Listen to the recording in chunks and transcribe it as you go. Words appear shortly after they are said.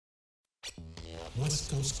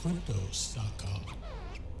westcoastcryptos.com.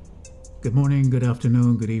 Good morning, good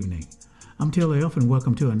afternoon, good evening. I'm Taylor F. and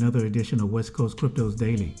welcome to another edition of West Coast Cryptos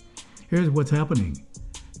Daily. Here's what's happening.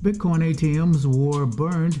 Bitcoin ATMs were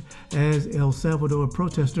burned as El Salvador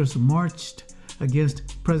protesters marched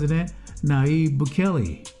against President Nayib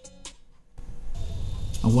Bukele.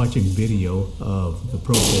 I'm watching video of the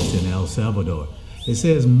protests in El Salvador. It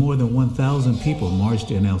says more than 1,000 people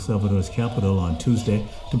marched in El Salvador's capital on Tuesday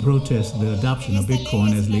to protest the adoption of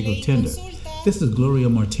Bitcoin as legal tender. This is Gloria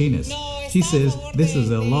Martinez. She says this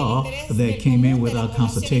is a law that came in without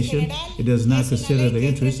consultation. It does not consider the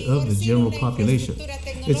interests of the general population.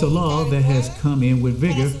 It's a law that has come in with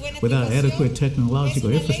vigor without adequate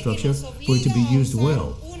technological infrastructure for it to be used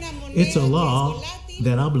well. It's a law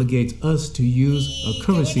that obligates us to use a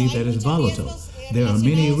currency that is volatile. There are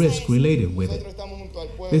many risks related with it.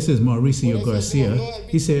 This is Mauricio Garcia.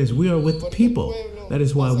 He says, we are with the people. That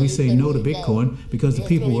is why we say no to Bitcoin, because the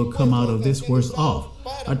people will come out of this worse off.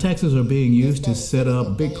 Our taxes are being used to set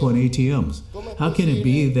up Bitcoin ATMs. How can it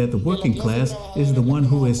be that the working class is the one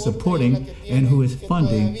who is supporting and who is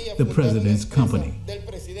funding the president's company?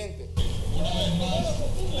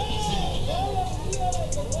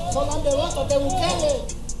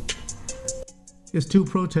 It's two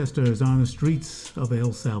protesters on the streets of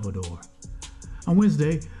El Salvador. On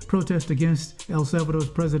Wednesday, protests against El Salvador's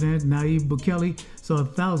President Nayib Bukele saw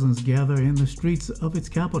thousands gather in the streets of its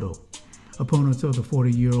capital. Opponents of the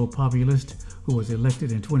 40-year-old populist, who was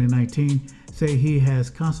elected in 2019, say he has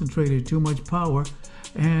concentrated too much power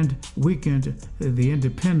and weakened the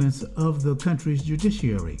independence of the country's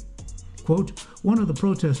judiciary. Quote, one of the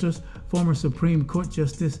protesters, former Supreme Court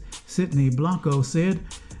Justice Sidney Blanco, said,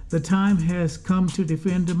 the time has come to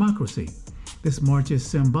defend democracy. This march is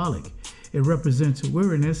symbolic. It represents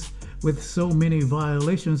weariness with so many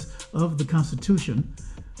violations of the Constitution.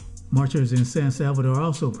 Marchers in San Salvador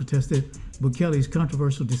also protested Bukele's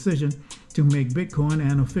controversial decision to make Bitcoin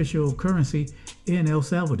an official currency in El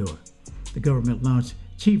Salvador. The government launched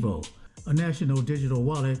Chivo, a national digital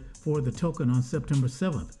wallet for the token on September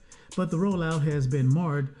 7th, but the rollout has been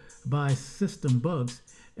marred by system bugs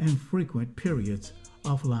and frequent periods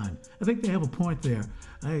offline. I think they have a point there.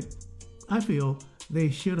 I feel they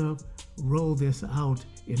should have rolled this out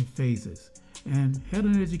in phases and had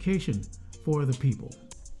an education for the people.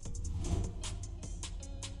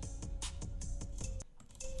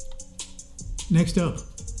 Next up,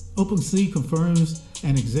 OpenSea confirms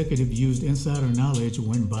an executive used insider knowledge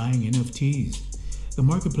when buying NFTs. The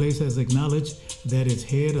marketplace has acknowledged that its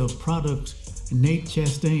head of product, Nate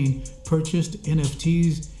Chastain, purchased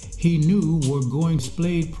NFTs he knew were going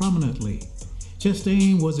displayed prominently.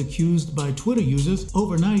 Chastain was accused by Twitter users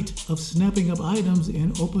overnight of snapping up items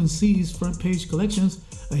in OpenSea's front page collections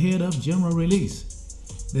ahead of general release.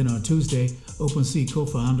 Then on Tuesday, OpenSea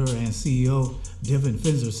co-founder and CEO Devin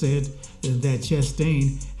Finzer said that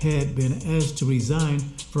Chastain had been asked to resign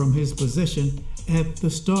from his position at the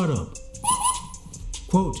startup.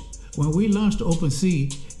 Quote, when we launched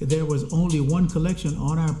OpenSea, there was only one collection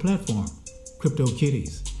on our platform,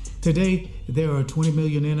 CryptoKitties. Today, there are 20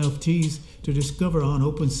 million NFTs to discover on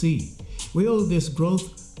OpenSea. We owe this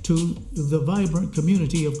growth to the vibrant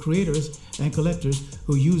community of creators and collectors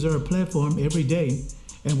who use our platform every day,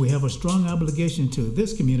 and we have a strong obligation to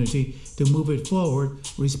this community to move it forward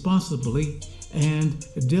responsibly and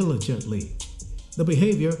diligently. The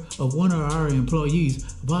behavior of one of our employees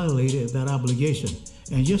violated that obligation,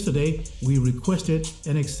 and yesterday we requested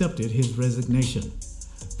and accepted his resignation.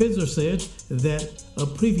 Finzer said that a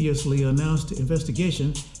previously announced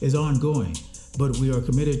investigation is ongoing, but we are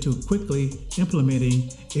committed to quickly implementing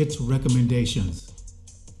its recommendations.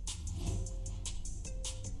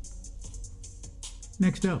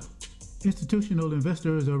 Next up, institutional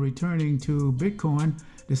investors are returning to Bitcoin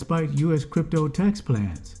despite U.S. crypto tax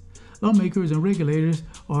plans. Lawmakers and regulators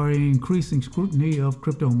are increasing scrutiny of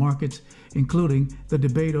crypto markets, including the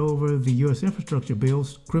debate over the U.S. infrastructure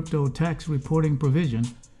bill's crypto tax reporting provision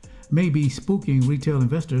may be spooking retail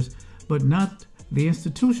investors, but not the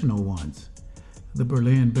institutional ones. The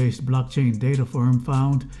Berlin-based blockchain data firm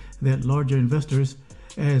found that larger investors,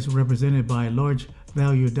 as represented by large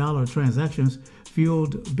value dollar transactions,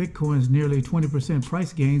 fueled Bitcoin's nearly 20%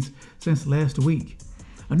 price gains since last week.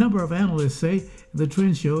 A number of analysts say the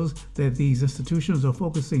trend shows that these institutions are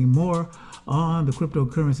focusing more on the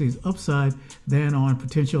cryptocurrency's upside than on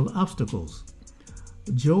potential obstacles.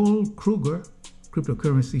 Joel Kruger,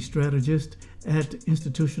 cryptocurrency strategist at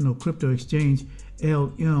institutional crypto exchange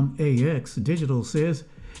LMAX Digital, says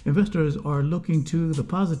investors are looking to the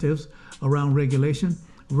positives around regulation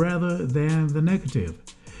rather than the negative,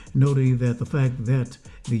 noting that the fact that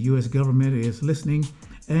the U.S. government is listening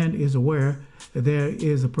and is aware that there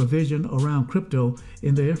is a provision around crypto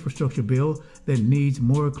in the infrastructure bill that needs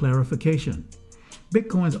more clarification.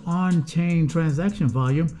 Bitcoin's on-chain transaction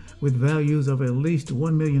volume, with values of at least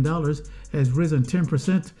 $1 million, has risen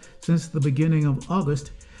 10% since the beginning of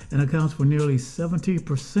August and accounts for nearly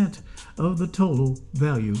 70% of the total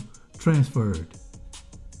value transferred.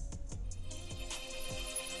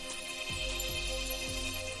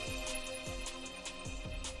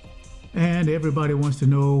 And everybody wants to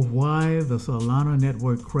know why the Solana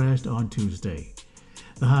network crashed on Tuesday.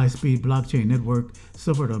 The high-speed blockchain network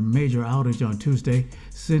suffered a major outage on Tuesday,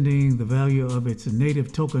 sending the value of its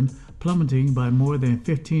native token plummeting by more than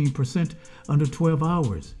 15% under 12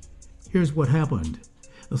 hours. Here's what happened.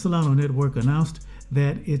 The Solana network announced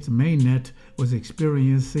that its mainnet was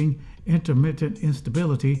experiencing intermittent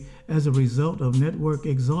instability as a result of network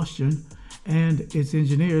exhaustion, and its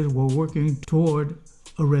engineers were working toward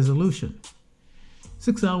a resolution.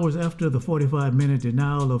 6 hours after the 45-minute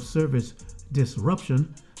denial of service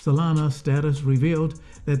disruption, Solana status revealed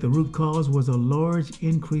that the root cause was a large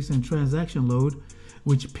increase in transaction load,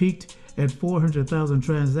 which peaked at 400,000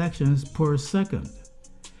 transactions per second.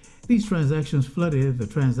 These transactions flooded the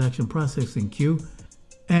transaction processing queue,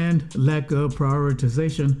 and lack of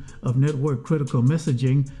prioritization of network critical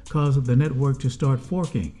messaging caused the network to start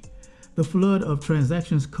forking. The flood of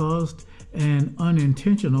transactions caused an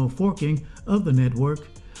unintentional forking of the network,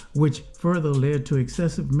 which further led to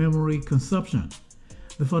excessive memory consumption.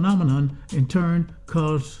 The phenomenon, in turn,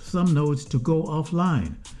 caused some nodes to go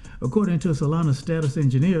offline. According to Solana status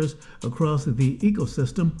engineers across the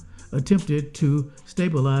ecosystem, attempted to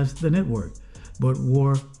stabilize the network, but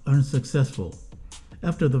were unsuccessful.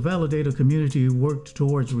 After the validator community worked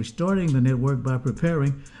towards restarting the network by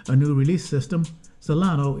preparing a new release system,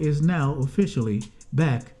 Solana is now officially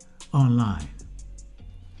back online.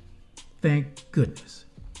 Thank goodness.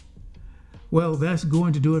 Well, that's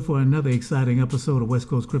going to do it for another exciting episode of West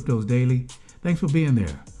Coast Cryptos Daily. Thanks for being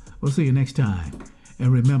there. We'll see you next time.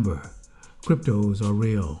 And remember, cryptos are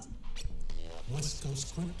real.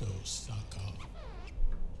 WestCoastCryptos.com